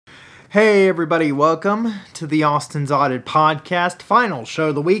Hey everybody, welcome to the Austin's Audit Podcast, final show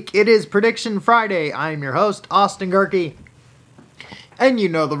of the week. It is Prediction Friday. I am your host, Austin Gerke. And you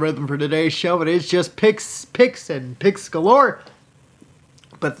know the rhythm for today's show. It is just picks, and picks galore.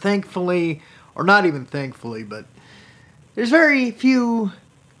 But thankfully, or not even thankfully, but there's very few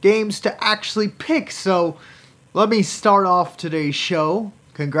games to actually pick. So let me start off today's show.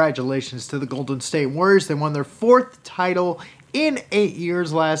 Congratulations to the Golden State Warriors. They won their fourth title in 8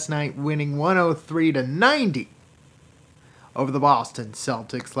 years last night, winning 103-90 over the Boston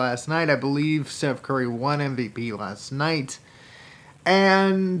Celtics last night. I believe Steph Curry won MVP last night.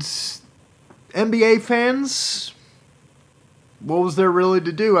 And NBA fans, what was there really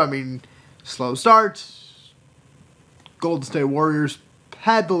to do? I mean, slow start. Golden State Warriors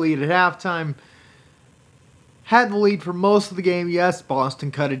had the lead at halftime. Had the lead for most of the game. Yes,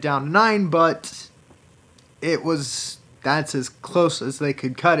 Boston cut it down to 9, but that's as close as they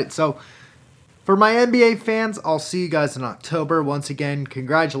could cut it. So, for my NBA fans, I'll see you guys in October. Once again,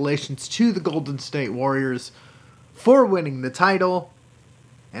 congratulations to the Golden State Warriors for winning the title.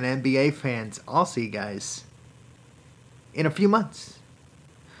 And NBA fans, I'll see you guys in a few months.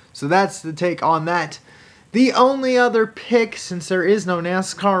 So that's the take on that. The only other pick, since there is no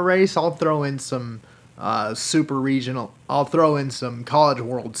NASCAR race, I'll throw in some super regional. I'll throw in some College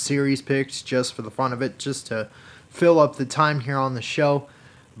World Series picks just for the fun of it, just to fill up the time here on the show.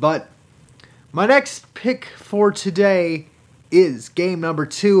 But my next pick for today is game number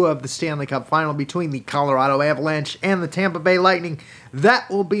 2 of the Stanley Cup Final between the Colorado Avalanche and the Tampa Bay Lightning. That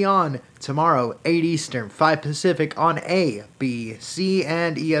will be on tomorrow, 8 Eastern, 5 Pacific on ABC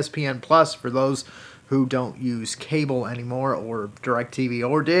and ESPN Plus for those who don't use cable anymore, or DirecTV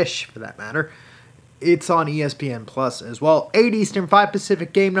or Dish for that matter. It's on ESPN Plus as well. 8 Eastern, 5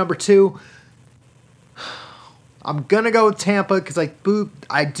 Pacific, game number 2. I'm going to go with Tampa because I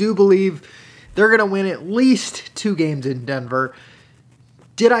do believe they're going to win at least 2 games in Denver.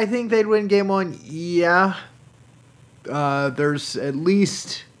 Did I think they'd win game 1? Yeah. There's at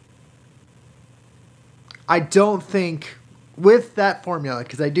least... I don't think, with that formula,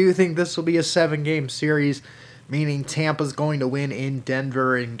 because I do think this will be a 7-game series, meaning Tampa's going to win in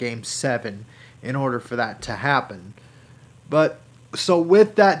Denver in game 7 in order for that to happen. But, so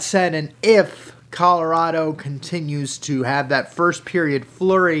with that said, and if Colorado continues to have that first period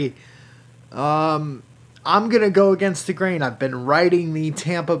flurry, I'm going to go against the grain. I've been riding the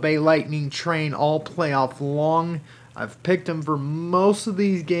Tampa Bay Lightning train all playoff long. I've picked them for most of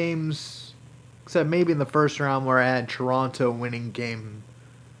these games, except maybe in the first round where I had Toronto winning game.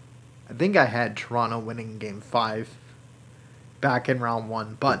 I think I had Toronto winning game 5 back in round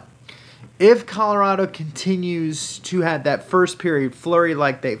 1. But if Colorado continues to have that first period flurry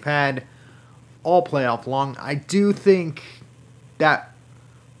like they've had all playoff long, I do think that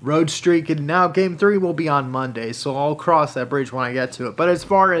road streak, and now game 3 will be on Monday, so I'll cross that bridge when I get to it. But as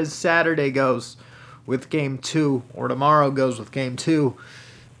far as Saturday goes with game 2, or tomorrow goes with game 2,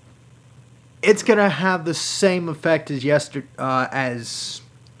 it's going to have the same effect as as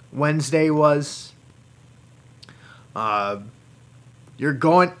Wednesday was. It's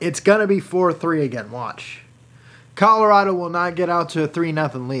going to be 4-3 again, watch. Colorado will not get out to a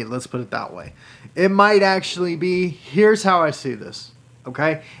 3-0 lead, let's put it that way. It might actually be, here's how I see this,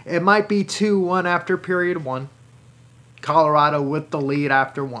 okay? It might be 2-1 after period 1. Colorado with the lead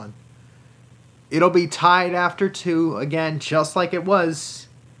after 1. It'll be tied after 2, again, just like it was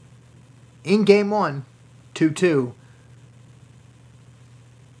in game 1, 2-2.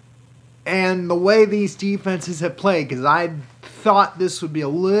 And the way these defenses have played, because I thought this would be a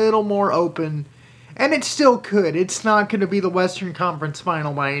little more open, and it still could. It's not going to be the Western Conference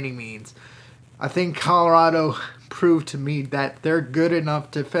Final by any means. I think Colorado proved to me that they're good enough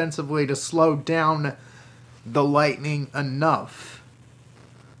defensively to slow down the Lightning enough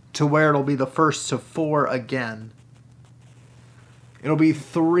to where it'll be the first to 4 again. It'll be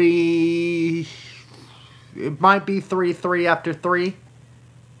 3... It might be 3-3 after 3,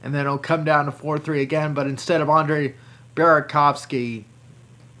 and then it'll come down to 4-3 again, but instead of Andrei Burakovsky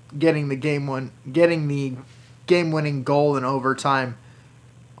getting the game-winning goal in overtime,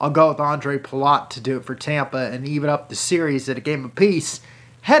 I'll go with Andre Palat to do it for Tampa and even up the series at a game apiece,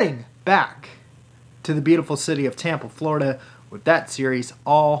 heading back to the beautiful city of Tampa, Florida, with that series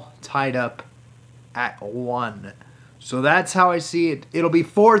all tied up at 1. So that's how I see it. It'll be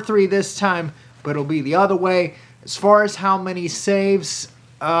 4-3 this time, but it'll be the other way. As far as how many saves,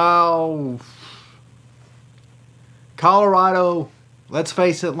 Colorado, let's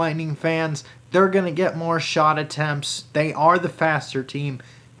face it, Lightning fans, they're going to get more shot attempts. They are the faster team.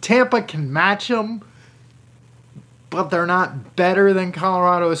 Tampa can match them, but they're not better than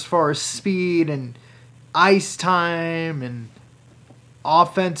Colorado as far as speed and ice time and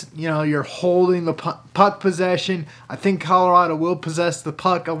offense. You're holding the puck possession. I think Colorado will possess the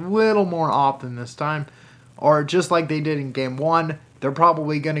puck a little more often this time, or just like they did in game 1. They're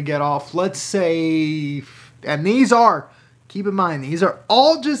probably going to get off, let's say, and keep in mind, these are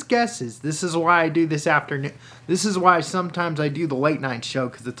all just guesses. This is why I do this afternoon. This is why sometimes I do the late night show,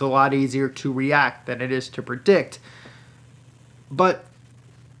 because it's a lot easier to react than it is to predict. But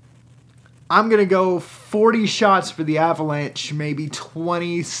I'm going to go 40 shots for the Avalanche, maybe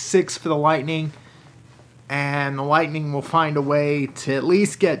 26 for the Lightning. And the Lightning will find a way to at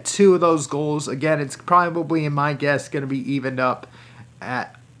least get 2 of those goals. Again, it's probably, in my guess, going to be evened up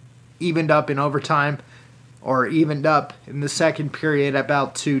in overtime, or evened up in the second period at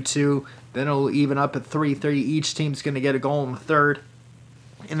about 2-2. Then it'll even up at 3-3. Each team's going to get a goal in the third.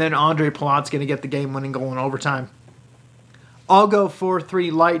 And then Andre Palat's going to get the game-winning goal in overtime. I'll go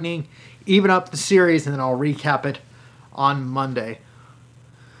 4-3 Lightning, even up the series, and then I'll recap it on Monday.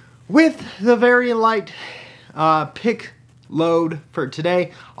 With the very light pick load for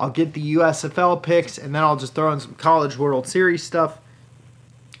today, I'll get the USFL picks, and then I'll just throw in some College World Series stuff.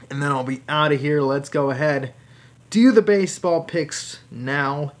 And then I'll be out of here. Let's go ahead. Do the baseball picks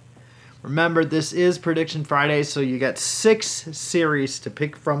now. Remember, this is Prediction Friday, so you got 6 series to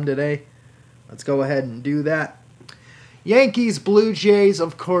pick from today. Let's go ahead and do that. Yankees, Blue Jays.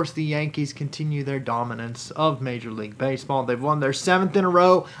 Of course, the Yankees continue their dominance of Major League Baseball. They've won their 7th in a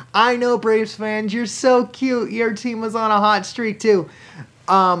row. I know, Braves fans, you're so cute. Your team was on a hot streak, too.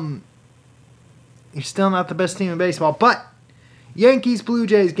 You're still not the best team in baseball, but Yankees, Blue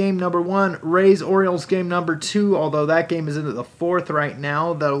Jays, game number 1. Rays, Orioles, game number 2. Although that game is into the 4th right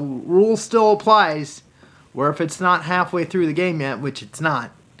now, the rule still applies, where if it's not halfway through the game yet, which it's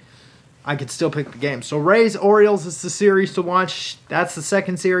not, I could still pick the game. So Rays, Orioles is the series to watch. That's the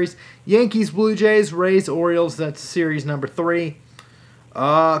second series. Yankees, Blue Jays, Rays, Orioles. That's series number 3.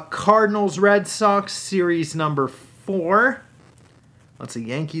 Cardinals, Red Sox, series number 4. Let's see.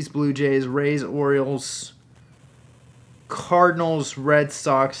 Yankees, Blue Jays, Rays, Orioles, Cardinals, Red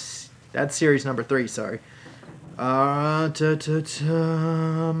Sox. That's series number 3, sorry.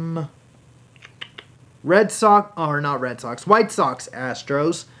 Red Sox, or not Red Sox, White Sox,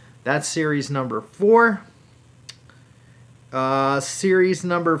 Astros. That's series number 4. Series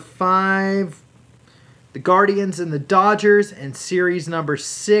number 5, the Guardians and the Dodgers. And series number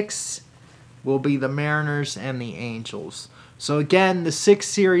 6 will be the Mariners and the Angels. So again, the 6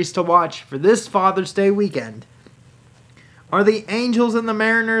 series to watch for this Father's Day weekend are the Angels and the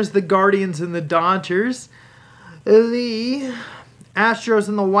Mariners, the Guardians and the Dodgers, the Astros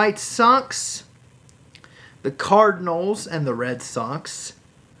and the White Sox, the Cardinals and the Red Sox,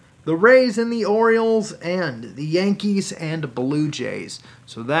 the Rays and the Orioles, and the Yankees and Blue Jays.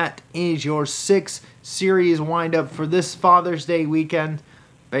 So that is your 6 series windup for this Father's Day weekend.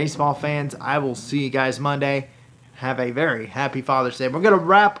 Baseball fans, I will see you guys Monday. Have a very happy Father's Day. We're going to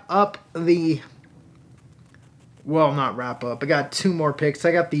wrap up not wrap up. I got 2 more picks.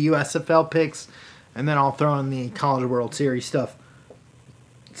 I got the USFL picks, and then I'll throw in the College World Series stuff.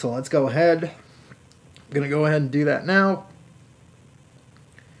 So let's go ahead. I'm going to go ahead and do that now.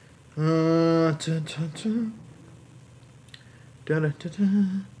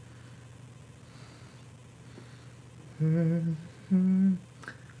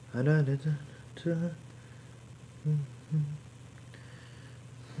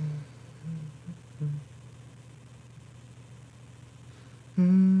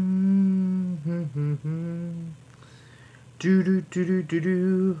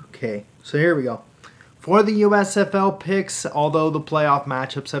 Okay, so here we go. For the USFL picks, although the playoff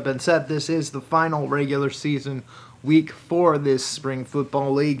matchups have been set, this is the final regular season week for this spring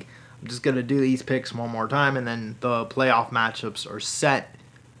football league. I'm just going to do these picks one more time, and then the playoff matchups are set,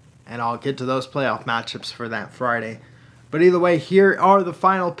 and I'll get to those playoff matchups for that Friday. But either way, here are the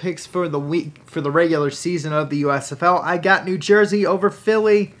final picks for the week, for the regular season of the USFL. I got New Jersey over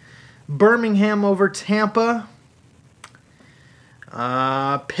Philly, Birmingham over Tampa,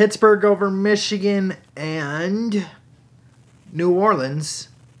 Pittsburgh over Michigan, and New Orleans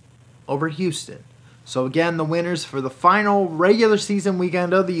over Houston. So again, the winners for the final regular season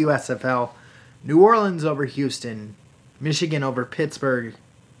weekend of the USFL: New Orleans over Houston, Michigan over Pittsburgh,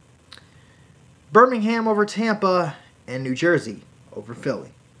 Birmingham over Tampa, and New Jersey over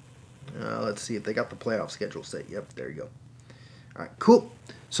Philly. Let's see if they got the playoff schedule set. Yep, there you go. All right, cool.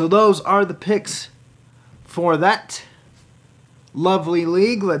 So those are the picks for that lovely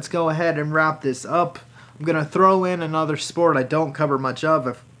league. Let's go ahead and wrap this up. I'm going to throw in another sport I don't cover much of.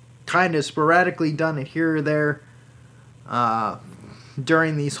 I've kind of sporadically done it here or there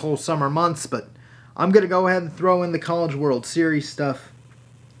during these whole summer months, but I'm going to go ahead and throw in the College World Series stuff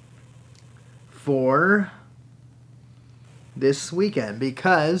for this weekend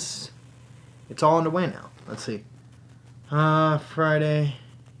because it's all underway now. Let's see. Friday.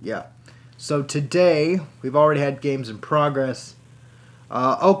 Yeah. So today, we've already had games in progress.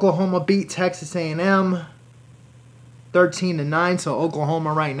 Oklahoma beat Texas A&M 13-9, so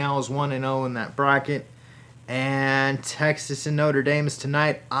Oklahoma right now is 1-0 in that bracket. And Texas and Notre Dame is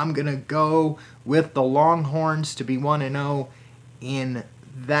tonight. I'm going to go with the Longhorns to be 1-0 in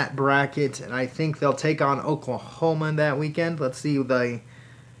that bracket. And I think they'll take on Oklahoma that weekend. Let's see the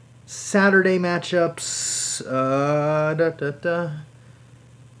Saturday matchups.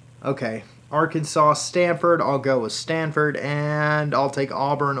 Okay. Arkansas, Stanford. I'll go with Stanford. And I'll take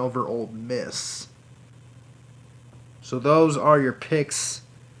Auburn over Ole Miss. So those are your picks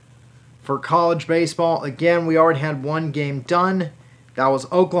for college baseball. Again, we already had one game done. That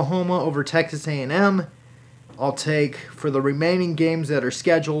was Oklahoma over Texas A&M. I'll take, for the remaining games that are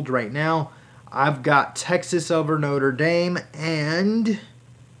scheduled right now, I've got Texas over Notre Dame and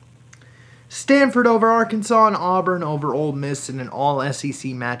Stanford over Arkansas and Auburn over Ole Miss in an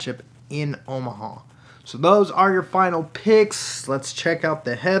all-SEC matchup in Omaha. So those are your final picks. Let's check out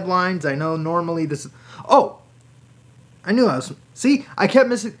the headlines. I know normally this is... Oh! I knew I was... See? I kept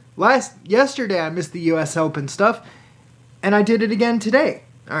missing... Yesterday I missed the U.S. Open stuff, and I did it again today.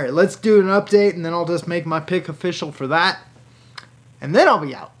 Alright, let's do an update, and then I'll just make my pick official for that. And then I'll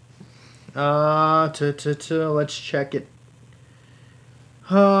be out. Let's check it.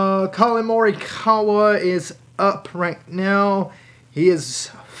 Colin Morikawa is up right now. He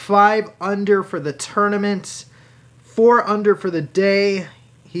is 5 under for the tournament, 4 under for the day.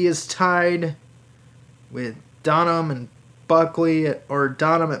 He is tied with Dunham and Buckley or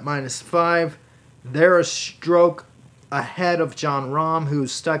Dunham at -5. They're a stroke ahead of John Rahm,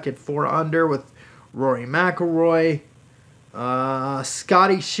 who's stuck at 4 under with Rory McIlroy.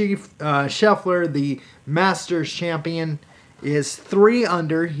 Scotty Scheffler, the Masters champion, is 3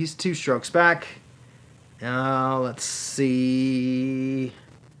 under. He's 2 strokes back. Let's see.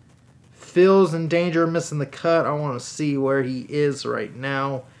 Phil's in danger of missing the cut. I want to see where he is right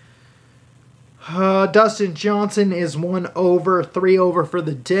now. Dustin Johnson is 1 over, 3 over for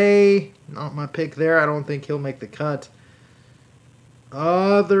the day. Not my pick there. I don't think he'll make the cut.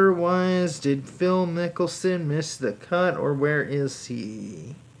 Otherwise, did Phil Mickelson miss the cut, or where is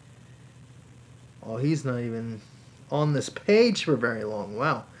he? Oh, he's not even on this page for very long.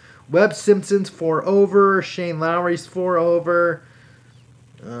 Wow. Webb Simpson's 4 over. Shane Lowry's 4 over.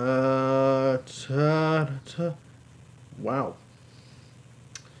 Wow.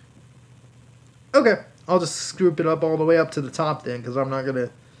 Okay, I'll just scoop it up all the way up to the top then, because I'm not going to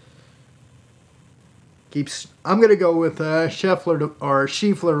keep... I'm going to go with Scheffler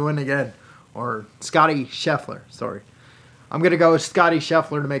to win again. Or Scotty Scheffler, sorry. I'm going to go with Scotty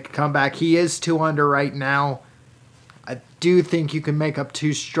Scheffler to make a comeback. He is 2 under right now. I do think you can make up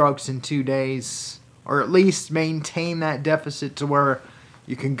 2 strokes in 2 days, or at least maintain that deficit to where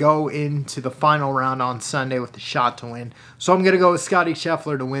you can go into the final round on Sunday with a shot to win. So I'm going to go with Scotty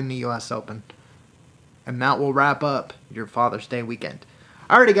Scheffler to win the U.S. Open. And that will wrap up your Father's Day weekend.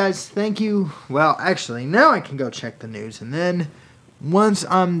 Alrighty, guys. Thank you. Well, actually, now I can go check the news. And then, once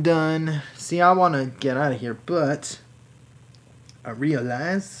I'm done... See, I want to get out of here, but... I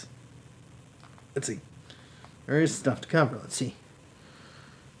realize... Let's see. There is stuff to cover. Let's see.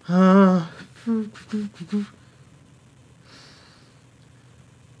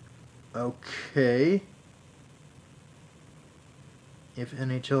 Okay. If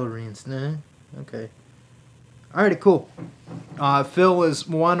NHL reigns, no. Okay. Alrighty, cool. Phil is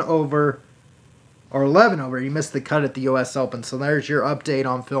 1 over, or 11 over. He missed the cut at the U.S. Open. So there's your update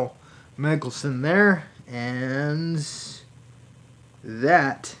on Phil Mickelson there. And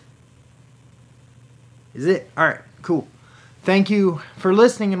that is it. Alright, cool. Thank you for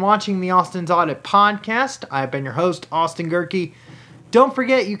listening and watching the Austin's Audit Podcast. I've been your host, Austin Gerke. Don't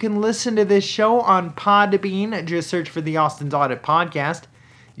forget, you can listen to this show on Podbean. Just search for the Austin's Audit Podcast.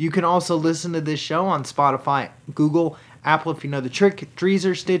 You can also listen to this show on Spotify, Google, Apple if you know the trick,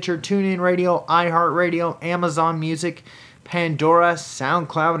 Deezer, Stitcher, TuneIn Radio, iHeartRadio, Amazon Music, Pandora,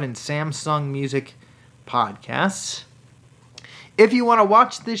 SoundCloud, and Samsung Music podcasts. If you want to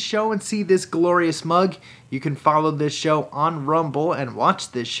watch this show and see this glorious mug, you can follow this show on Rumble and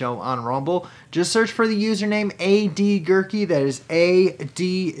watch this show on Rumble. Just search for the username ADGerke. That is ADGEHRKE.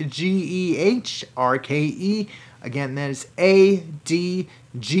 Again, that is ADGEHRKE.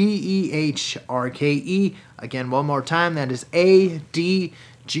 Again, one more time, that is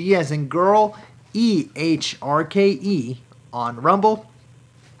ADG as in girl, EHRKE on Rumble.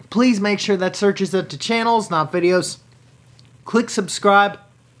 Please make sure that search is up to channels, not videos. Click subscribe,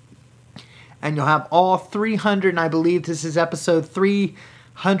 and you'll have all 300, and I believe this is episode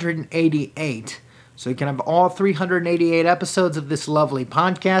 388. So you can have all 388 episodes of this lovely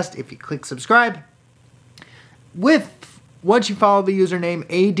podcast if you click subscribe. Once you follow the username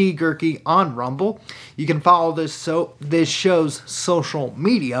ADGurky on Rumble, you can follow this show's social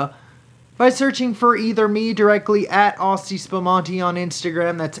media by searching for either me directly at Austin Spamanti on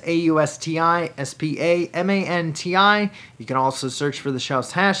Instagram. That's AUSTISPAMANTI. You can also search for the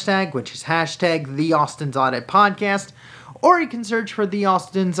show's hashtag, which is hashtag The Austin's Audit Podcast. Or you can search for The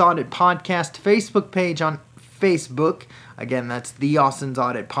Austin's Audit Podcast Facebook page on Facebook. Again, that's The Austin's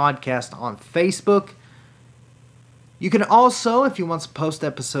Audit Podcast on Facebook. You can also, if you want some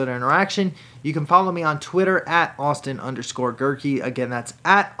post-episode interaction, you can follow me on Twitter at Austin_Gurky. Again, that's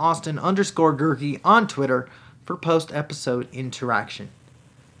at Austin_Gurky on Twitter for post-episode interaction.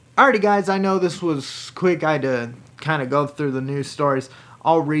 Alrighty, guys, I know this was quick. I had to kind of go through the news stories.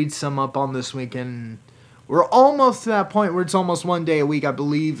 I'll read some up on this weekend. We're almost to that point where it's almost one day a week, I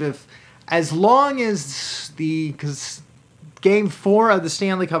believe. As long as because Game 4 of the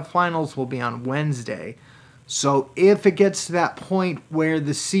Stanley Cup Finals will be on Wednesday. So if it gets to that point where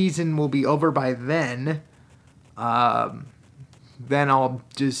the season will be over by then I'll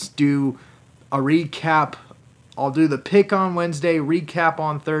just do a recap. I'll do the pick on Wednesday, recap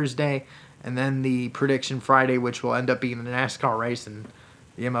on Thursday, and then the prediction Friday, which will end up being the NASCAR race and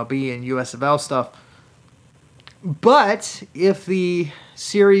the MLB and USFL stuff. But if the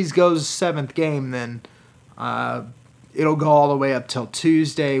series goes 7th game, then it'll go all the way up till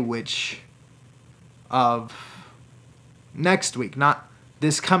Tuesday, of next week, not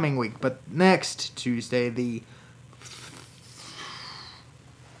this coming week, but next Tuesday, the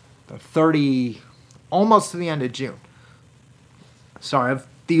 30, almost to the end of June. Sorry,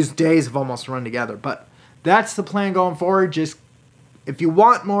 these days have almost run together, but that's the plan going forward. Just, if you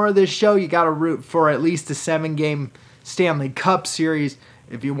want more of this show, you got to root for at least a 7-game Stanley Cup series.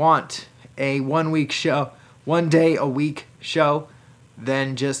 If you want a 1-week show, 1 day a week show,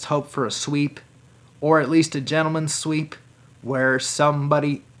 then just hope for a sweep. Or at least a gentleman's sweep where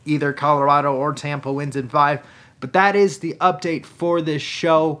somebody, either Colorado or Tampa, wins in 5. But that is the update for this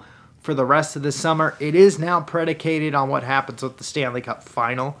show for the rest of the summer. It is now predicated on what happens with the Stanley Cup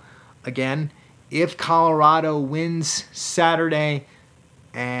Final. Again, if Colorado wins Saturday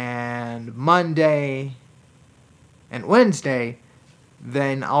and Monday and Wednesday,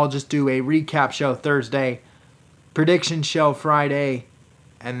 then I'll just do a recap show Thursday, prediction show Friday,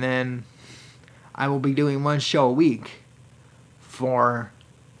 and then I will be doing one show a week for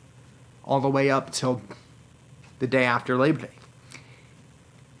all the way up till the day after Labor Day.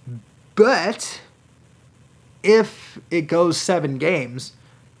 But if it goes 7 games,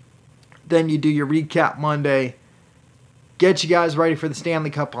 then you do your recap Monday, get you guys ready for the Stanley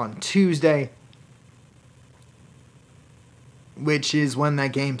Cup on Tuesday, which is when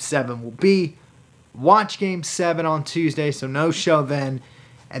that Game 7 will be. Watch Game 7 on Tuesday, so no show then.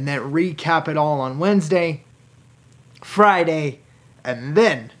 And then recap it all on Wednesday, Friday, and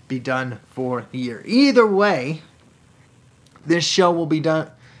then be done for the year. Either way, this show will be done,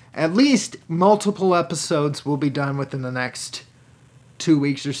 at least multiple episodes will be done within the next 2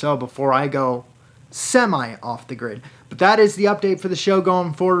 weeks or so before I go semi off the grid. But that is the update for the show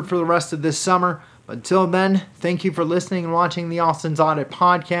going forward for the rest of this summer. But until then, thank you for listening and watching the Austin's Audit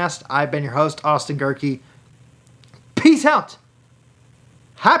Podcast. I've been your host, Austin Gurky. Peace out!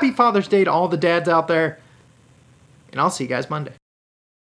 Happy Father's Day to all the dads out there, and I'll see you guys Monday.